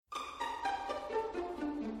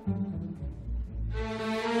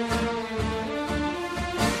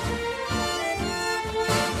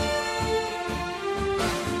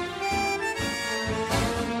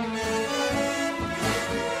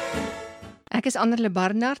Ek is Anderle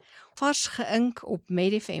Barnard, vars geïnk op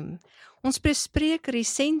MedFM. Ons bespreek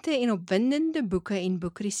resente en opwindende boeke en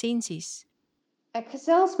boekresensies. Ek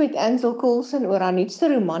gesels met Ansel Coulson oor haar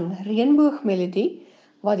nuutste roman Reënboogmelodie,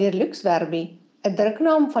 wat deur Lux Werby, 'n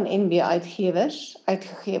druknaam van NB Uitgewers,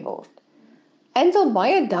 uitgegee word. Ansel,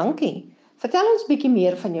 baie dankie. Vertel ons bietjie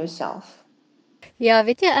meer van jouself. Ja,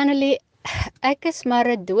 weet jy Annelie, ek is maar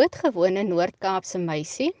 'n doodgewone Noord-Kaapse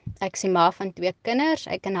meisie. Ek is die ma van 2 kinders.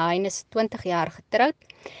 Ek en Hein is 20 jaar getroud.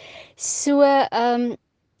 So,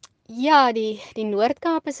 ja, die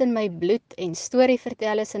Noord-Kaap is in my bloed en storie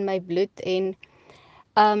vertel is in my bloed en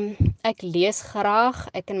ek lees graag.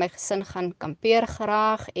 Ek en my gesin gaan kampeer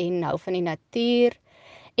graag en hou van die natuur.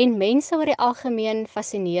 En mense oor die algemeen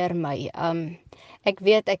fascineer my. Ek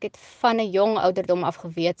weet, ek het van 'n jong ouderdom af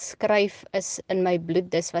geweet, skryf is in my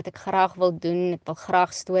bloed, dis wat ek graag wil doen, ek wil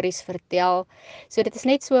graag stories vertel, so dit is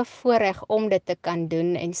net so 'n voorreg om dit te kan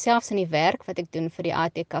doen, en selfs in die werk wat ek doen vir die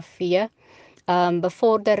ATKV,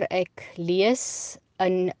 bevorder ek lees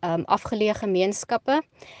in afgeleë gemeenskappe.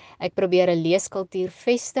 Ek probeer 'n leeskultuur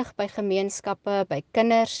vestig by gemeenskappe, by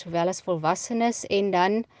kinders, sowel as volwassenes, en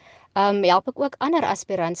dan help ek ook ander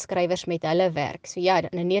aspirant-skrywers met hulle werk. So ja,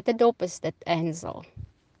 in 'n netedop is dit Ansel.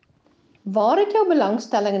 Waar het jou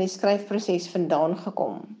belangstelling in die skryfproses vandaan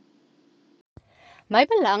gekom? My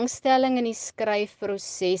belangstelling in die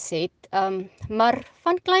skryfproses het maar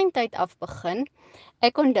van kleintyd af begin.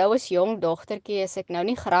 Ek onthou as jong dogtertjie, as ek nou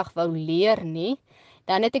nie graag wou leer nie,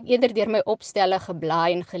 dan het ek eerder deur my opstelle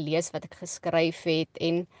geblaai en gelees wat ek geskryf het,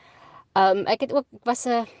 en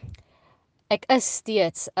ek is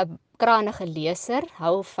steeds 'n kranige leser,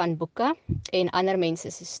 hou van boeke en ander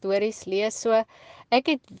mense se stories lees. So ek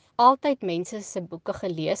het altyd mense se boeke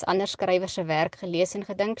gelees, ander skrywers se werk gelees en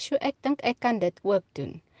gedink, "Sjoe, ek dink ek kan dit ook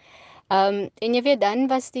doen." En jy weet, dan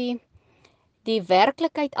was die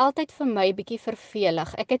werklikheid altyd vir my bietjie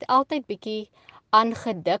vervelig. Ek het altyd bietjie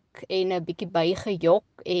aangedik en 'n bietjie bygejok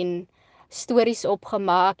en stories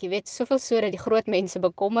opgemaak, jy weet, soveel so dat die groot mense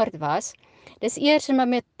bekommerd was. Dis eers in my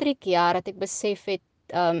matriekjaar dat ek besef het,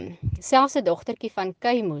 selfs 'n dogtertjie van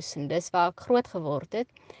Kuimoes, en dis waar ek groot geword het,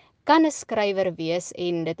 kan 'n skrywer wees,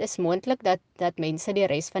 en dit is moontlik dat mense die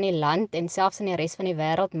res van die land en selfs in die res van die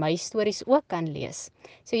wêreld my stories ook kan lees.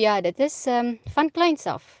 So ja, dit is van kleins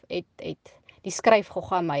af het die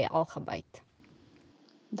skryfgogga my al gebyt.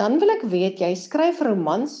 Dan wil ek weet, jy skryf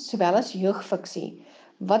romans sowel as jeugfiksie.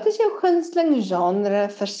 Wat is jou gunsteling genre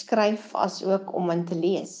vir skryf as ook om in te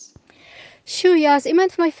lees? Sjoe, ja, as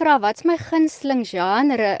iemand vir my vra, wat's my gunsteling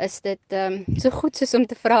genre, is dit so goed soos om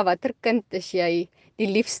te vra, watter kind is jy die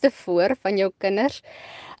liefste voor van jou kinders?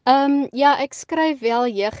 Ja, ek skryf wel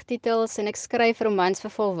jeugtitels en ek skryf romans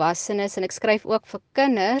vir volwassenes en ek skryf ook vir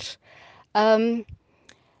kinders.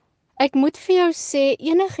 Ek moet vir jou sê,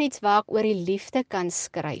 enigiets waar ek oor die liefde kan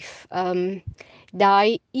skryf.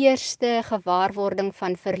 Daai eerste gewaarwording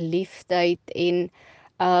van verliefdheid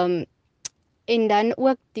en dan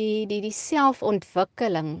ook die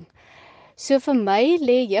selfontwikkeling. So vir my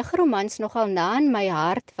lê jeugromans nogal na in my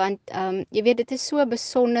hart, want jy weet, dit is so 'n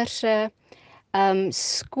besonderse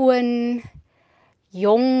skoon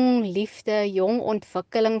jong liefde, jong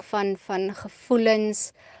ontwikkeling van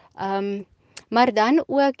gevoelens. Maar dan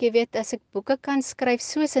ook, jy weet, as ek boeke kan skryf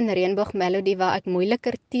soos in Reënboogmelodie, waar ek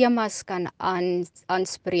moeiliker temas kan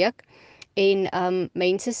aanspreek en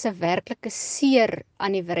mense se werklike seer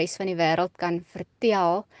aan die res van die wêreld kan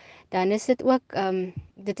vertel, dan is dit ook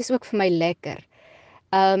dit is ook vir my lekker.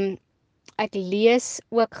 Ek lees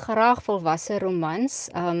ook graag volwasse romans,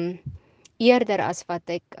 eerder as wat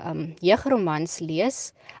ek jeugromans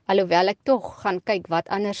lees, alhoewel ek tog gaan kyk wat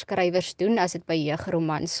ander skrywers doen as dit by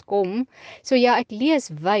jeugromans kom. So ja, ek lees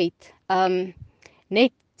wyd,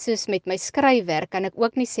 net soos met my skryfwerk kan ek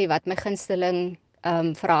ook nie sê wat my gunsteling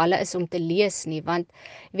verhale is om te lees nie, want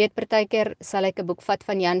jy weet, partykeer sal ek 'n boek vat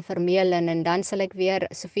van Jan Vermeulen en dan sal ek weer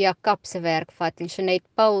Sofia Kap se werk vat en Jeanette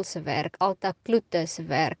Paul se werk, Alta Kloete se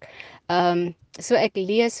werk. So ek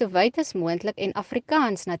lees so wyd as moontlik, en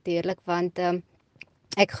Afrikaans natuurlik, want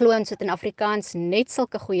ek glo ons het in Afrikaans net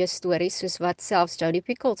sulke goeie stories soos wat selfs Jodi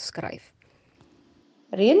Picoult skryf.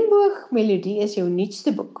 Reënboogmelodie is jou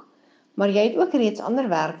nuutste boek, maar jy het ook reeds ander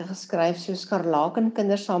werke geskryf soos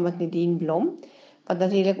Karlakenkinders saam met Nadine Blom, wat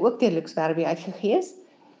natuurlik ook deur Lux Werby uitgegee is,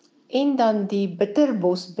 en dan die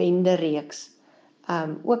Bitterbosbende reeks,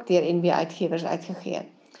 ook deur NB Uitgewers uitgegee.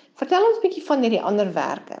 Vertel ons 'n bietjie van hierdie ander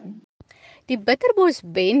werke. Die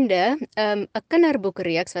Bitterbosbende, 'n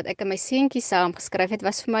kinderboekreeks wat ek en my seentjie saam geskryf het,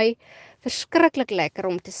 was vir my verskriklik lekker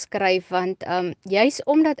om te skryf, want juis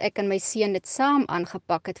omdat ek en my seun dit saam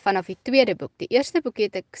aangepak het vanaf die tweede boek. Die eerste boek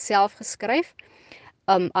het ek self geskryf,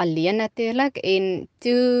 alleen natuurlik, en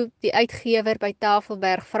toe die uitgewer by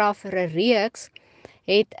Tafelberg vra vir 'n reeks,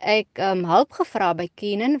 het ek hulp gevra by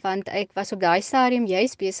Keenan, want ek was op daai stadium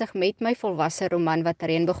juis besig met my volwasse roman wat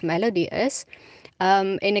Reënboog Melody is,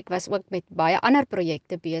 en ek was ook met baie ander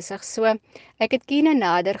projekte besig, so ek het Keenan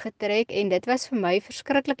nader getrek, en dit was vir my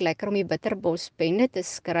verskriklik lekker om die Bitterbos bende te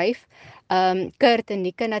skryf, Kurt en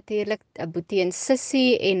Nika natuurlik, Boetie en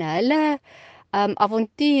Sissie, en hulle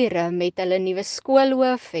avonture met hulle nuwe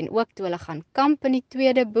skoolhoof, en ook toe hulle gaan kamp in die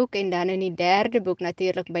tweede boek, en dan in die derde boek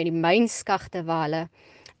natuurlik by die mynskagte waar hulle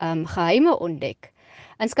geheime ontdek.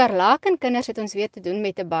 In Skarlakenkinders het ons weer te doen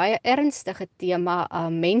met 'n baie ernstige tema,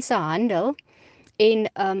 mensenhandel, en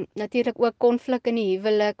natuurlik ook konflik in die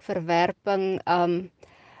huwelik, verwerping, 'n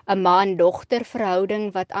ma en dogter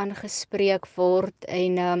verhouding wat aangespreek word,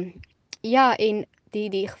 en ja, en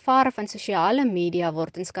die gevare van sosiale media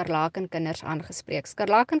word in Skarlakenkinders aangespreek.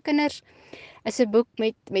 Skarlakenkinders is 'n boek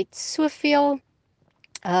met soveel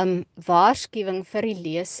waarskuwing vir die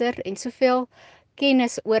leser en soveel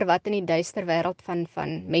kennis oor wat in die duister wêreld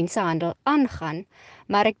van mensenhandel aangaan,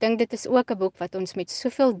 maar ek dink dit is ook 'n boek wat ons met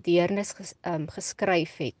soveel deernis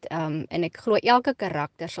geskryf het, en ek glo elke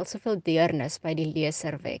karakter sal soveel deernis by die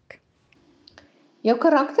leser wek. Jou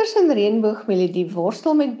karakters in Reënboog Melody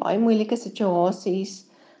worstel met baie moeilike situasies,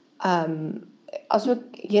 asook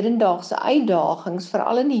hedendaagse uitdagings,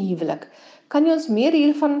 veral in die huwelik. Kan jy ons meer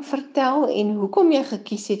hiervan vertel en hoekom jy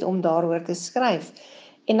gekies het om daaroor te skryf?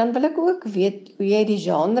 En dan wil ek ook weet hoe jy die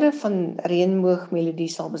genre van Reënboog Melody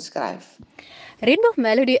sal beskryf. Reënboog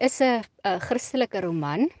Melody is 'n Christelike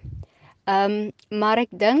roman, maar ek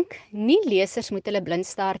dink nie lesers moet hulle blind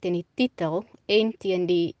staar teen die titel en teen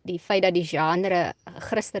die feit dat die genre 'n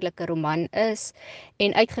Christelike roman is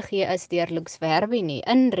en uitgegee is deur Lux Verbi nie.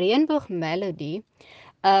 In Reënboog Melody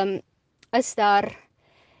is daar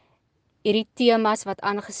hierdie temas wat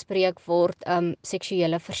aangespreek word,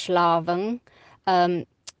 seksuele verslawing,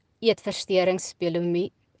 eetversteurings,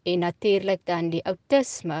 bulimie, en natuurlik dan die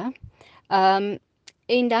autisme,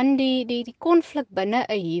 en dan die konflik binne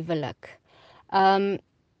 'n huwelik.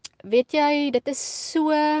 Weet jy, dit is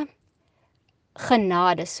so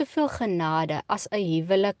genade, soveel genade as 'n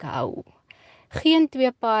huwelik hou. Geen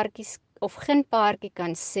twee paartjies of geen paartjie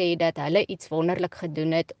kan sê dat hulle iets wonderlik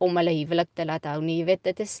gedoen het om hulle huwelik te laat hou nie. Jy weet,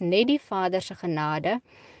 dit is net die Vader se genade,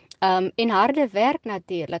 en harde werk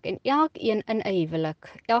natuurlik, en elkeen in 'n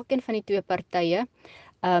huwelik, elkeen van die twee partye,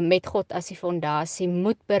 met God as die fondasie,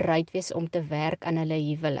 moet bereid wees om te werk aan hulle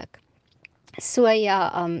huwelik. So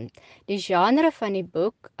ja, die genre van die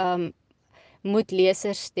boek moet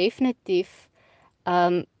lesers definitief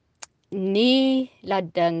nie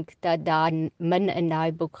laat dink dat daar min in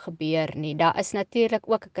daai boek gebeur nie. Daar is natuurlik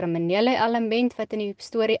ook 'n kriminele element wat in die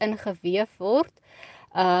storie ingeweef word,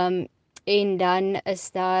 en dan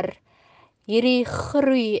is daar hierdie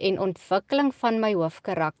groei en ontwikkeling van my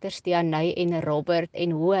hoofkarakters, Dianey en Robert,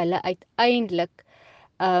 en hoe hulle uiteindelik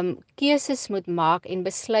keuses moet maak en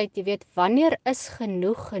besluit, jy weet, wanneer is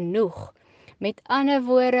genoeg genoeg? Met ander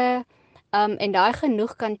woorde, en daai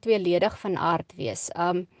genoeg kan tweeledig van aard wees.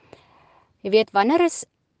 Jy weet, wanneer is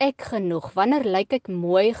ek genoeg? Wanneer lyk ek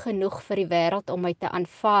mooi genoeg vir die wêreld om my te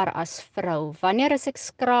aanvaar as vrou? Wanneer is ek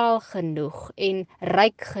skraal genoeg en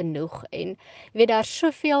ryk genoeg? En jy weet, daar's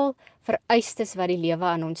soveel vereistes wat die lewe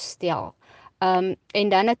aan ons stel. En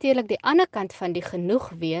dan natuurlik die ander kant van die genoeg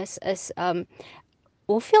wees is,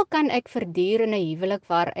 hoeveel kan ek verduur in 'n huwelik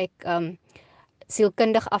waar ek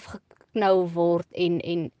sielkundig afgeknou word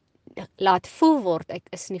en laat voel word ek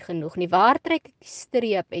is nie genoeg nie. Waar trek ek die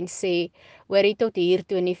streep en sê, hoorie, tot hier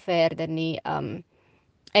toe nie verder nie,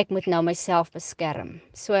 ek moet nou myself beskerm.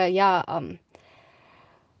 So ja,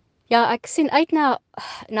 ja, ek sien uit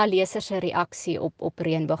na lesers se reaksie op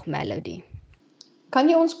Reënboog Melody. Kan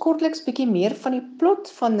jy ons kortliks bietjie meer van die plot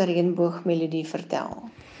van Reënboog Melody vertel?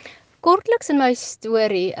 Kortliks in my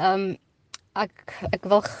storie, ek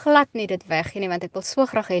wil glad nie dit weggee nie, want ek wil so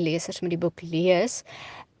graag hê lesers moet die boek lees.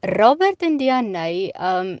 Robert en Dianey,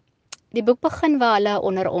 die boek begin waar hulle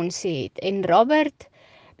onder ons het, en Robert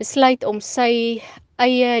besluit om sy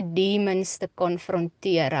eie demons te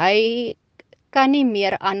konfronteer. Hy kan nie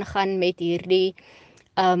meer aangaan met hierdie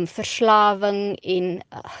verslawing en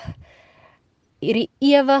hierdie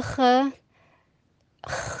ewige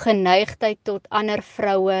geneigtheid tot ander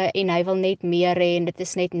vroue, en hy wil net meer hê, en dit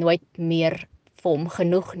is net nooit meer vir hom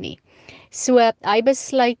genoeg nie. So hy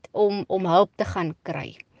besluit om hulp te gaan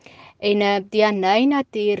kry. En Dianey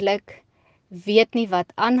natuurlik weet nie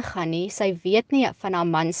wat aangaan nie. Sy weet nie van haar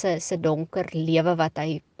man se donker lewe wat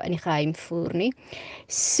hy in die geheim voer nie.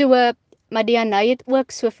 So Maar Dianay het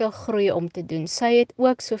ook soveel groei om te doen. Sy het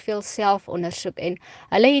ook soveel selfondersoek en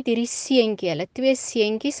hulle het hierdie seentjie, hulle 2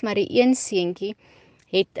 seentjies, maar die een seentjie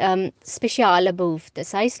het spesiale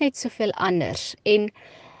behoeftes. Hy's net soveel anders en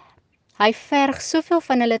hy verg soveel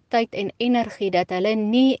van hulle tyd en energie dat hulle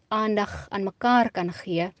nie aandag aan mekaar kan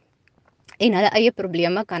gee en hulle eie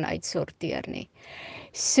probleme kan uitsorteer nie.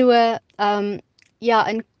 So, ja,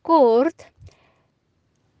 in kort,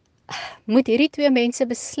 moet hierdie 2 mense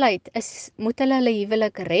besluit, moet hulle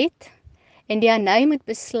huwelik red, en Dianay moet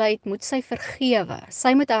besluit, moet sy vergewe.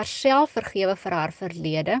 Sy moet haarself vergewe vir haar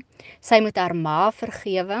verlede, sy moet haar ma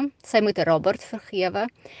vergewe, sy moet Robert vergewe,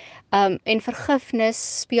 en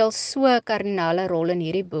vergifnis speel so 'n kardinale rol in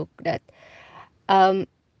hierdie boek, dat,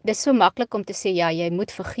 dis so maklik om te sê, ja, jy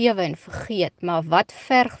moet vergewe en vergeet, maar wat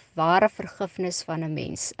verg ware vergifnis van 'n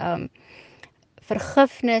mens?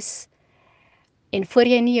 Vergifnis, en voor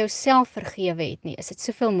jy nie jouself vergewe het nie, is dit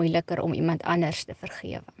soveel moeiliker om iemand anders te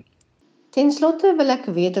vergewe. Ten slotte wil ek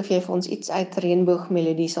weet of jy vir ons iets uit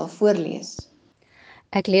Reënboogmelodie sal voorlees.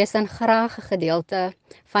 Ek lees dan graag 'n gedeelte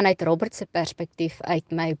vanuit Robert se perspektief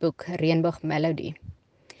uit my boek Reënboogmelodie.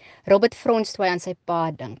 Robert frons toe hy aan sy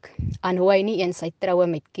pa dink, aan hoe hy nie eens sy troue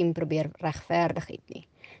met Kim probeer regverdig het nie.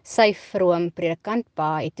 Sy vroom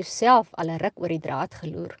predikantpa het toe self al 'n ruk oor die draad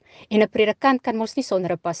geloer, en 'n predikant kan mos nie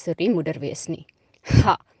sonder 'n pastoriemoeder wees nie.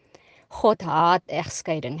 Ha! God haat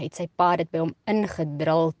egskeiding, het sy pa dit by hom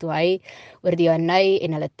ingedrul toe hy oor Dianay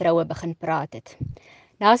en hulle troue begin praat het.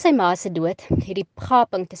 Na sy ma se dood het die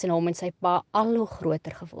gaping tussen hom en sy pa al hoe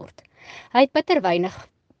groter geword. Hy het bitter weinig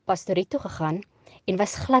pastorie toe gegaan en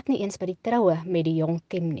was glad nie eens by die troue met die jong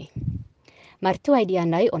Kim nie. Maar toe hy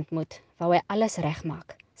Dianay ontmoet, wou hy alles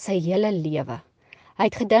regmaak, sy hele lewe. Hy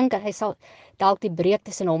het gedink dat hy sal dalk die breuk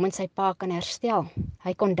tussen hom en sy pa kan herstel.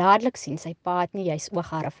 Hy kon dadelik sien sy pa het nie juis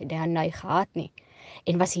ooghare vir Dianay gehad nie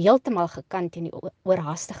en was heeltemal gekant teen die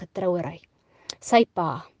oorhaastige trouery. Sy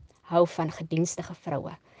pa hou van gedienstige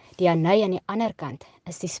vroue. Dianay aan die ander kant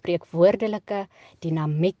is die spreekwoordelike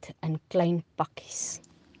dinamiet in klein pakkies.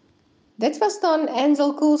 Dit was dan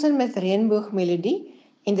Ansel Coulson met Reënboogmelodie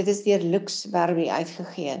en dit is deur Lux Werby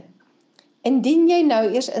uitgegee. Indien jy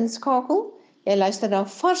nou eers inskakel, jy luister na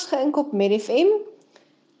Vars geïnk op Med FM.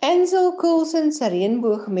 Ansel Coulson se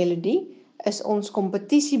Reënboogmelodie is ons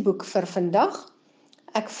kompetisieboek vir vandag.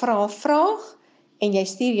 Ek vra 'n vraag en jy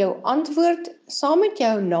stuur jou antwoord saam met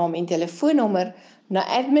jou naam en telefoonnommer na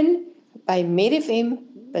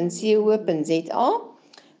admin@medfm.co.za.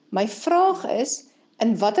 My vraag is,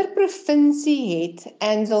 in watter provinsie het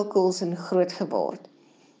Ansel Coulson groot geword?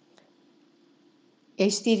 Jy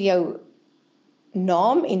stuur jou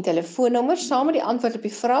naam en telefoonnommer saam met die antwoord op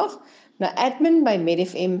die vraag na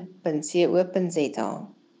admin@medfm.co.za.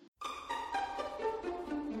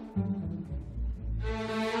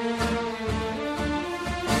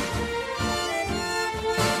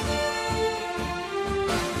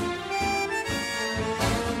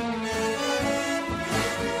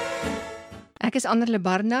 Ek is Anderle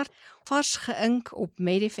Barnard, Vars geïnk op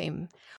Med FM.